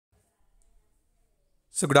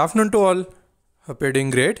So good afternoon to all. Hope you're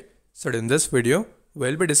doing great. So in this video,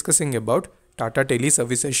 we'll be discussing about Tata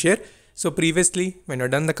teleservices share. So previously, when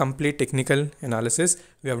I've done the complete technical analysis,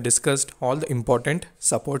 we have discussed all the important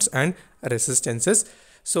supports and resistances.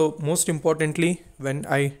 So most importantly, when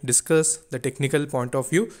I discuss the technical point of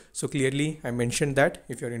view, so clearly I mentioned that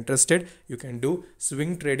if you're interested, you can do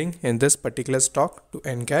swing trading in this particular stock to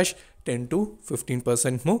encash 10 to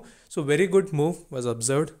 15% move. So very good move was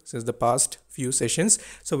observed since the past few sessions.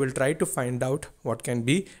 So we'll try to find out what can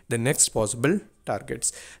be the next possible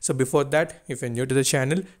targets. So before that, if you're new to the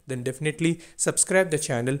channel, then definitely subscribe the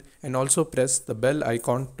channel and also press the bell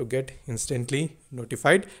icon to get instantly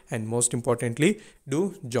notified, and most importantly,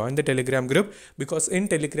 do join the Telegram group, because in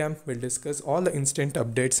Telegram we'll discuss all the instant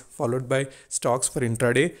updates followed by stocks for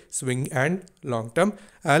intraday, swing and long term.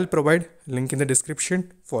 I'll provide link in the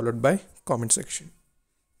description followed by comment section.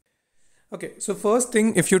 Okay, so first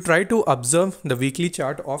thing, if you try to observe the weekly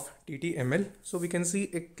chart of Ttml, so we can see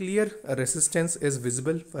a clear resistance is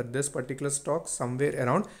visible for this particular stock somewhere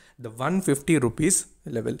around the 150 rupees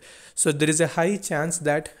level. So there is a high chance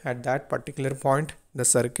that at that particular point the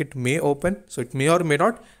circuit may open. So it may or may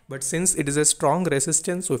not, but since it is a strong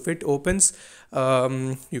resistance, so if it opens,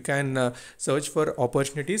 you can search for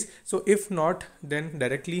opportunities. So if not, then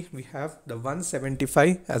directly we have the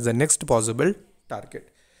 175 as the next possible target.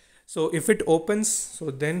 So if it opens,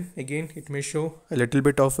 so then again it may show a little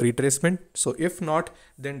bit of retracement. So if not,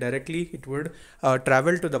 then directly it would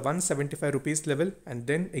travel to the 175 rupees level, and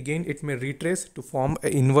then again it may retrace to form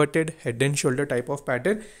an inverted head and shoulder type of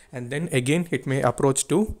pattern, and then again it may approach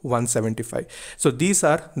to 175. So these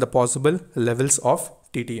are the possible levels of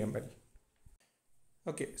Ttml.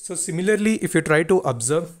 Okay, so similarly, if you try to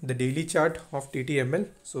observe the daily chart of Ttml,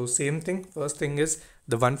 so same thing. First thing is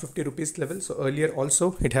the 150 rupees level. So earlier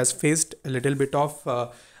also it has faced a little bit of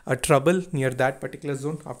a trouble near that particular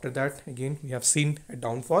zone. After that, again we have seen a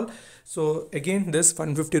downfall. So again, this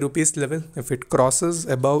 150 rupees level, if it crosses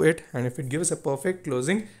above it and if it gives a perfect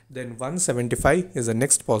closing, then 175 is the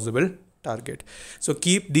next possible target. So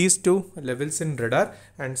keep these two levels in radar,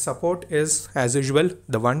 and support is as usual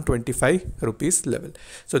the 125 rupees level.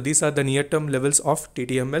 So these are the near term levels of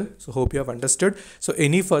Ttml. So hope you have understood. So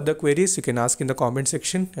any further queries you can ask in the comment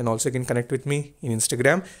section, and also you can connect with me in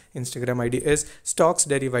Instagram. Instagram ID is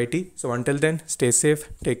StocksDerivIT. So until then, stay safe,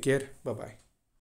 take care, bye bye.